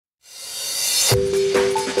How's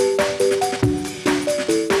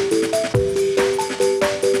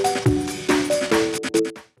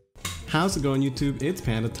it going, YouTube? It's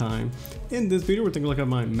Panda time. In this video, we're taking a look at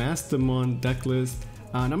my Mastemon deck list.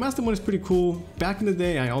 Now Mastemon is pretty cool. Back in the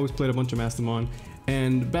day, I always played a bunch of Mastemon,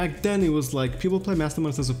 and back then it was like people play Mastemon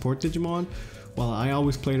as a support Digimon, while I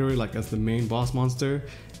always played her like as the main boss monster.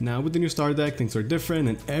 Now with the new star deck, things are different,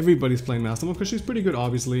 and everybody's playing Mastemon because she's pretty good.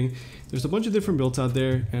 Obviously, there's a bunch of different builds out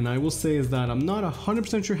there, and I will say is that I'm not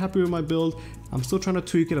 100% sure happy with my build. I'm still trying to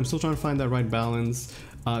tweak it. I'm still trying to find that right balance.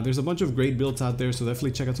 There's a bunch of great builds out there, so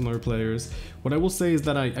definitely check out some other players. What I will say is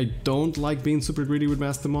that I don't like being super greedy with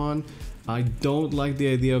Mastemon. I don't like the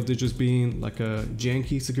idea of it just being like a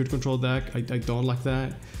janky security control deck. I don't like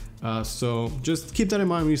that. So just keep that in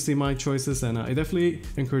mind when you see my choices, and I definitely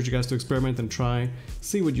encourage you guys to experiment and try,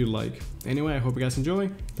 see what you like. Anyway, I hope you guys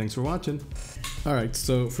enjoy. Thanks for watching. Alright,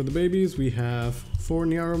 so for the babies, we have 4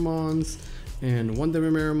 Nyaromons and 1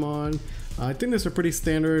 Demimeramon. I think these are pretty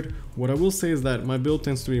standard. What I will say is that my build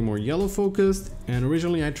tends to be more yellow focused, and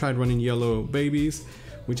originally I tried running yellow babies,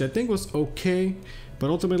 which I think was okay, but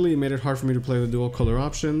ultimately it made it hard for me to play the dual color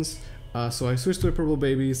options. So I switched to the purple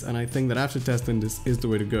babies, and I think that after testing, this is the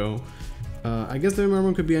way to go. I guess the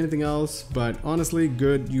Demimeramon could be anything else, but honestly,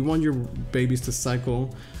 good. You want your babies to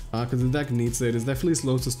cycle, because the deck needs it. It's definitely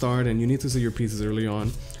slow to start, and you need to see your pieces early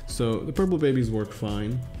on. So the purple babies work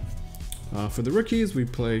fine. For the rookies, we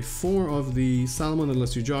play 4 of the Salomon that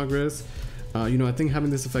lets you Jogress. You know, I think having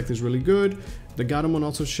this effect is really good. The Gatomon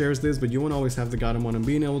also shares this, but you won't always have the Gatomon, and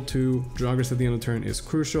being able to Jogress at the end of the turn is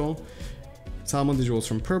crucial. Salomon Digimons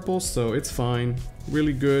from purple, so it's fine.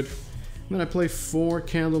 Really good. And then I play 4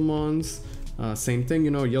 Candlemons. Same thing,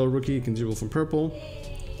 you know, yellow rookie can Digimon from purple.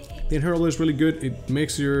 The Inhurler is really good. It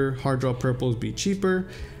makes your hard drop purples be cheaper.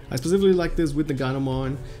 I specifically like this with the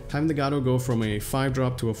Gatomon. Having the Gato go from a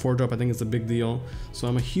 5-drop to a 4-drop, I think it's a big deal. So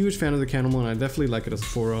I'm a huge fan of the Candlemon. I definitely like it as a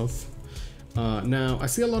 4-of. Now, I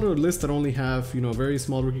see a lot of lists that only have, you know, very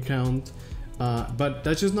small rookie count. But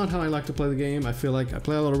that's just not how I like to play the game. I feel like I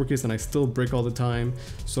play a lot of rookies and I still break all the time.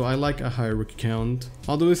 So I like a higher rookie count.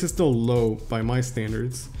 Although this is still low by my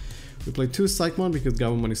standards. We play 2 Psychmon because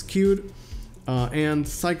Gabumon is cute. And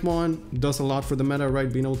Psychmon does a lot for the meta,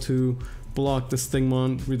 right? Being able to block the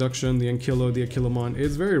Stingmon reduction, the Ankilo, the Akilomon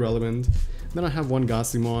is very relevant. Then I have 1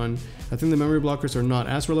 Gassimon. I think the memory blockers are not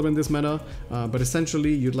as relevant this meta, but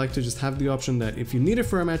essentially you'd like to just have the option that if you need it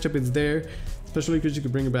for a matchup, it's there, especially because you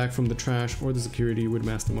could bring it back from the trash or the security with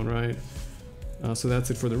Mastemon, right? So that's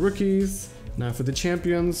it for the rookies. Now for the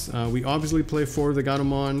champions, we obviously play 4 of the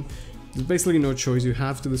Gatomon. There's basically no choice, you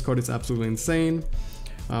have to discard. It's absolutely insane.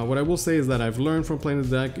 What I will say is that I've learned from playing the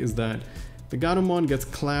deck is that the Gatomon gets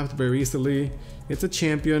clapped very easily. It's a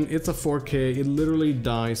champion, it's a 4K, it literally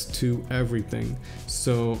dies to everything.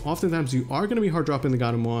 So oftentimes you are going to be hard dropping the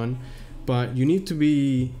Gatomon, but you need to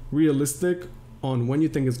be realistic on when you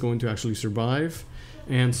think it's going to actually survive.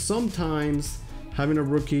 And sometimes having a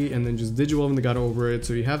rookie and then just Digivolving the Gato over it,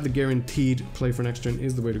 so you have the guaranteed play for next gen,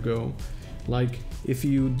 is the way to go. Like if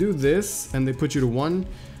you do this and they put you to 1,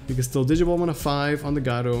 you can still Digivolve on a 5 on the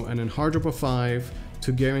Gato and then hard drop a 5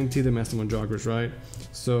 to guarantee the Mastemon Joggers, right?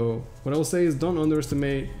 So what I will say is don't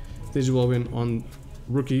underestimate Digivolving on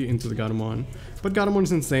rookie into the Gatomon. But Gatomon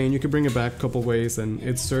is insane. You can bring it back a couple ways, and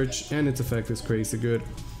its search and its effect is crazy good.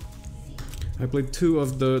 I played 2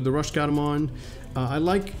 of the Rush Gatomon. I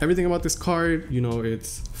like everything about this card. You know,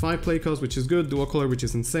 it's 5 play cost, which is good, dual color, which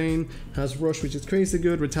is insane, has Rush, which is crazy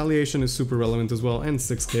good, retaliation is super relevant as well, and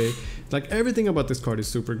 6k. Like everything about this card is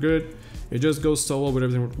super good. It just goes so well with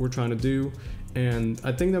everything we're trying to do. And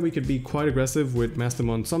I think that we could be quite aggressive with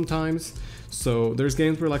Mastemon sometimes. So there's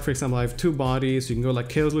games where, like for example, I have 2 bodies, so you can go like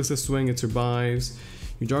Chaos Lisa Swing, it survives.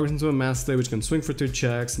 You Joggers into a Master, which can swing for 2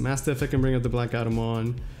 checks. Master Effect can bring up the Black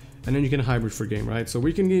Gatomon. And then you can hybrid for game, right? So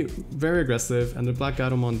we can get very aggressive, and the Black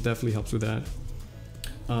Gatomon definitely helps with that.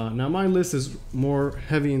 Now my list is more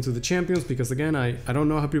heavy into the champions because again, I don't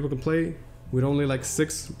know how people can play with only like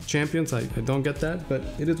 6 champions. I don't get that, but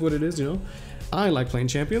it is what it is, you know. I like playing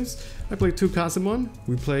champions. I play 2 Casimon.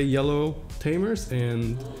 We play yellow Tamers,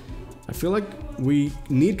 and I feel like we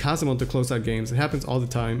need Casimon to close out games. It happens all the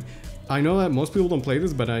time. I know that most people don't play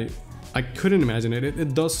this, but I couldn't imagine it.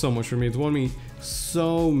 It does so much for me. It's won me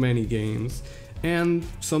so many games. And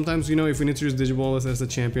sometimes, you know, if we need to use Digivolve as a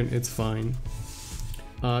champion, it's fine.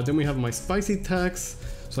 Then we have my spicy techs.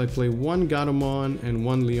 So I play 1 Gatomon and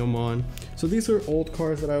 1 Leomon. So these are old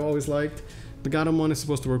cards that I always liked. The Gatomon is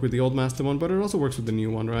supposed to work with the old Mastemon, but it also works with the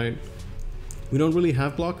new one, right? We don't really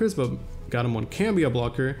have blockers, but Gatomon can be a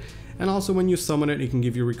blocker. And also when you summon it, it can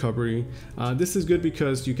give you recovery. This is good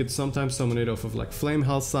because you could sometimes summon it off of like Flame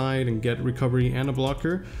Health side and get recovery and a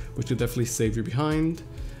blocker, which would definitely save you behind.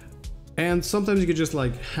 And sometimes you could just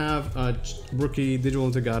like have a rookie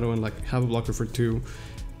Digimon Tagato and like have a blocker for 2.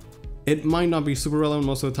 It might not be super relevant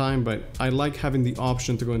most of the time, but I like having the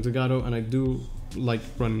option to go into Tagato, and I do like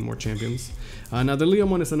running more champions. Now the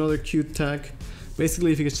Leomon is another cute tech.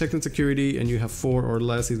 Basically, if he gets checked in security and you have 4 or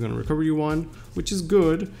less, he's going to recover you 1, which is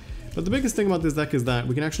good. But the biggest thing about this deck is that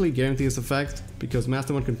we can actually guarantee this effect, because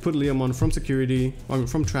Mastemon can put Leomon from security, or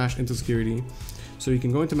from trash into security. So you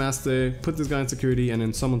can go into Master, put this guy in security, and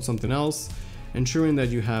then summon something else, ensuring that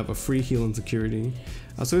you have a free heal in security.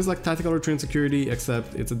 So it's like Tactical Retrain security,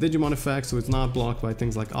 except it's a Digimon effect, so it's not blocked by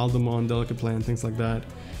things like Aldemon, Delicate Plan, things like that.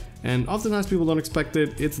 And oftentimes people don't expect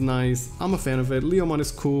it. It's nice. I'm a fan of it. Leomon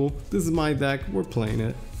is cool. This is my deck. We're playing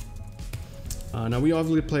it. Now we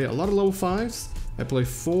obviously play a lot of level 5s. I play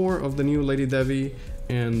 4 of the new Lady Devi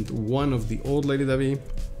and 1 of the old Lady Devi.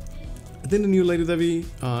 I think the new Lady Devi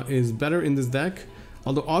is better in this deck.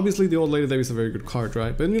 Although obviously the old Lady Devi is a very good card,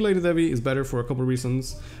 right? But the new Lady Devi is better for a couple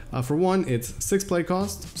reasons. For one, it's 6 play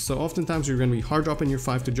cost. So oftentimes you're going to be hard dropping your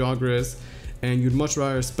 5 to Jogris, and you'd much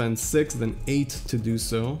rather spend 6 than 8 to do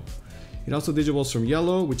so. It also digivolves from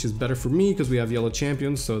yellow, which is better for me because we have yellow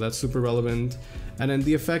champions, so that's super relevant. And then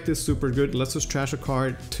the effect is super good. It lets us trash a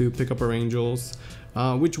card to pick up our angels,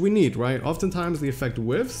 which we need, right? Oftentimes the effect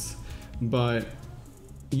whiffs, but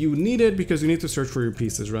you need it because you need to search for your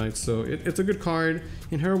pieces, right? So it's a good card.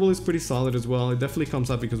 Inheritable is pretty solid as well. It definitely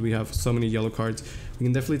comes up because we have so many yellow cards. We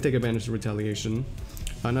can definitely take advantage of retaliation.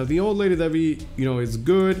 Now the old Lady Devi, you know, is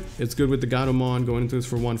good. It's good with the Gatomon. Going into this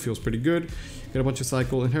for 1 feels pretty good. Get a bunch of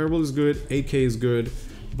cycle. Inheritable is good. 8k is good.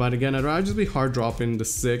 But again, I'd rather just be hard dropping the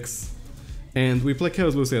 6. And we play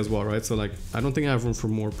Chaos Lucy as well, right? So like, I don't think I have room for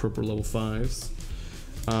more purple level 5s.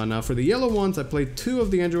 Now for the yellow ones, I played 2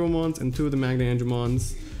 of the Andromons and 2 of the Magna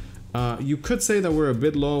Andromons. You could say that we're a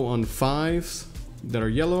bit low on 5s that are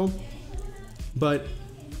yellow, but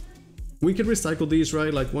we could recycle these,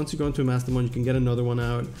 right? Like once you go into a Mastemon, you can get another one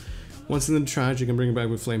out. Once in the trash, you can bring it back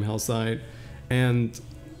with Flame Hellside. And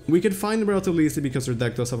we could find them relatively easy because their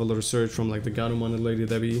deck does have a lot of search from like the Gatomon and Lady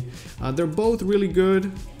Devi. They're both really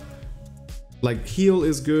good. Like heal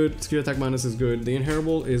is good, skill attack minus is good. The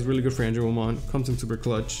Inheritable is really good for Andromon, comes in super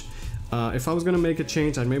clutch. If I was gonna make a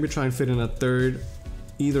change, I'd maybe try and fit in a 3rd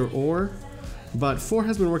either or. But 4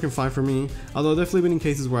 has been working fine for me, although definitely been in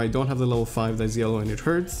cases where I don't have the level 5 that's yellow and it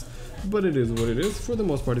hurts. But it is what it is. For the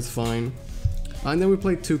most part, it's fine. And then we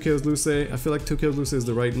played 2 Chaos Lucy. I feel like 2 Chaos Lucy is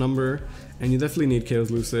the right number, and you definitely need Chaos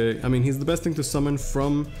Lucy. I mean, he's the best thing to summon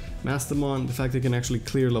from Mastemon. The fact that he can actually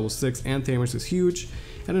clear level 6 and Tamers is huge.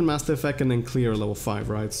 And then Master Effect can then clear level 5,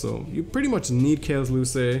 right? So you pretty much need Chaos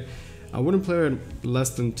Lucy. I wouldn't play it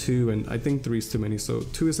less than 2, and I think 3 is too many, so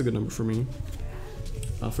 2 is a good number for me.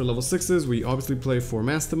 For level 6s, we obviously play 4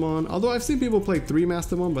 Mastemon. Although I've seen people play 3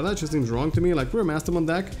 Mastemon, but that just seems wrong to me. Like, we're a Mastemon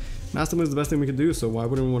deck. Mastemon is the best thing we could do, so why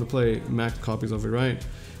wouldn't we want to play max copies of it, right?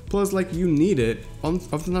 Plus, like, you need it.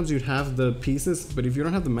 Oftentimes you'd have the pieces, but if you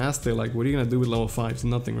don't have the Master, like, what are you going to do with level 5s?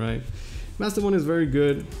 Nothing, right? Mastemon is very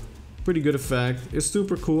good. Pretty good effect. It's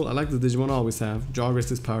super cool. I like the Digimon I always have.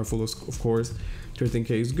 Jogris is powerful, of course.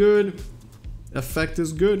 13k is good. Effect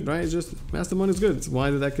is good, right? It's just, Mastemon is good. It's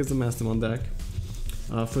why the deck is the Mastemon deck.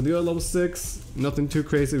 For the other level 6, nothing too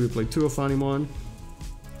crazy. We play 2 Ophanimon.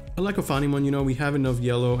 I like Ophanimon, you know, we have enough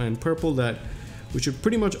yellow and purple that we should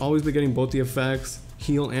pretty much always be getting both the effects.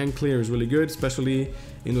 Heal and clear is really good, especially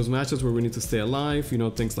in those matches where we need to stay alive. You know,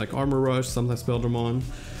 things like Armor Rush, sometimes Spelldramon.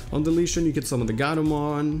 On deletion, you get some of the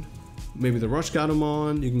Gatomon, maybe the Rush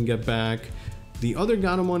Gatomon. You can get back the other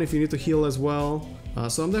Gatomon if you need to heal as well.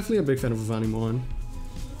 So I'm definitely a big fan of Ophanimon.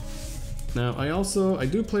 Now, I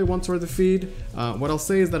do play 1 Sword Defeat. What I'll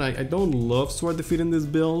say is that I don't love Sword Defeat in this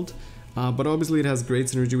build, but obviously it has great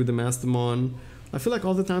synergy with the Mastemon. I feel like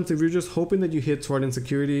all the times if you're just hoping that you hit Sword and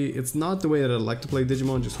Security, it's not the way that I like to play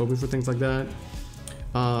Digimon, just hoping for things like that.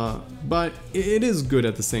 But it is good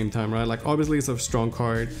at the same time, right? Like, obviously it's a strong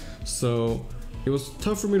card, so it was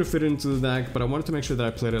tough for me to fit into the deck, but I wanted to make sure that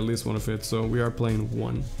I played at least one of it, so we are playing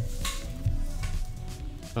 1.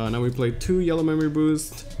 Now we play 2 Yellow Memory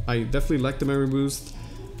Boost. I definitely like the Memory Boost.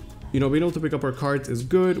 You know, being able to pick up our cards is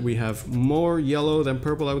good. We have more yellow than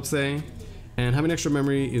purple, I would say. And having extra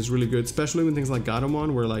memory is really good, especially with things like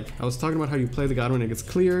Gatomon, where, like, I was talking about how you play the Gatomon and it gets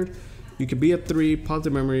cleared. You could be at 3, pop the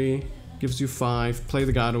memory, gives you 5, play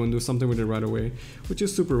the Gatomon and do something with it right away, which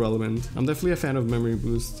is super relevant. I'm definitely a fan of Memory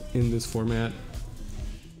Boost in this format.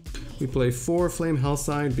 We play 4 Flame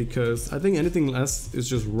Hellside because I think anything less is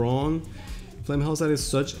just wrong. Flame Hellside is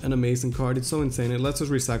such an amazing card. It's so insane. It lets us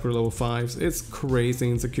recycle level 5s. It's crazy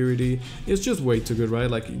in security. It's just way too good, right?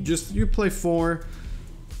 Like you play 4.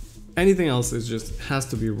 Anything else is just has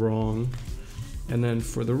to be wrong. And then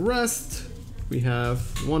for the rest, we have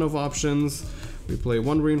one of options. We play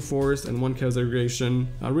 1 Reinforced and 1 Chaos Aggregation.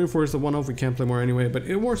 Reinforced the 1-off, we can't play more anyway, but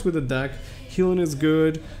it works with the deck. Healing is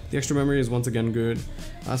good. The extra memory is once again good.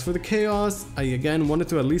 As for the Chaos, I again wanted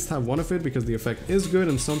to at least have one of it because the effect is good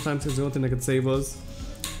and sometimes it's the only thing that could save us.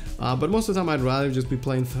 But most of the time I'd rather just be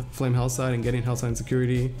playing Flame Hellside and getting Hellside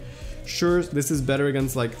security. Sure, this is better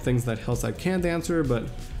against like things that Hellside can't answer, but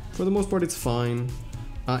for the most part it's fine.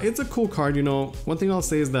 It's a cool card, you know. One thing I'll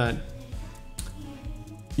say is that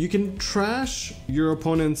you can trash your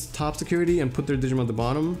opponent's top security and put their Digimon at the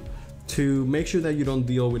bottom to make sure that you don't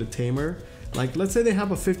deal with a tamer. Like, let's say they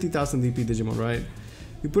have a 50,000 DP Digimon, right?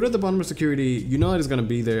 You put it at the bottom of security, you know it's gonna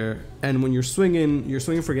be there, and when you're swinging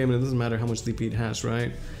for game and it doesn't matter how much DP it has,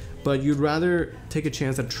 right? But you'd rather take a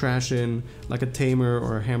chance at trashing like a tamer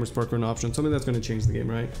or a hammer spark or an option, something that's gonna change the game,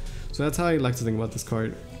 right? So that's how I like to think about this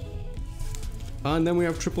card. And then we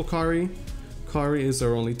have Triple Kari. Kari is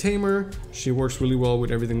our only tamer. She works really well with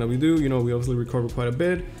everything that we do. You know, we obviously recover quite a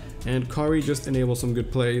bit, and Kari just enables some good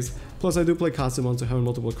plays. Plus, I do play Mastemon, so having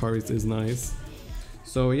multiple Karis is nice.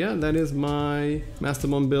 So yeah, that is my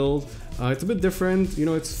Mastemon build. It's a bit different. You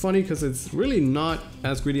know, it's funny because it's really not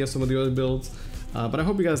as greedy as some of the other builds, but I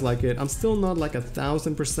hope you guys like it. I'm still not like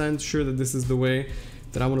 1000% sure that this is the way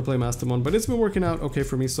that I want to play Mastemon, but it's been working out okay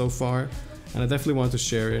for me so far, and I definitely wanted to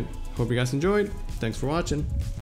share it. Hope you guys enjoyed. Thanks for watching.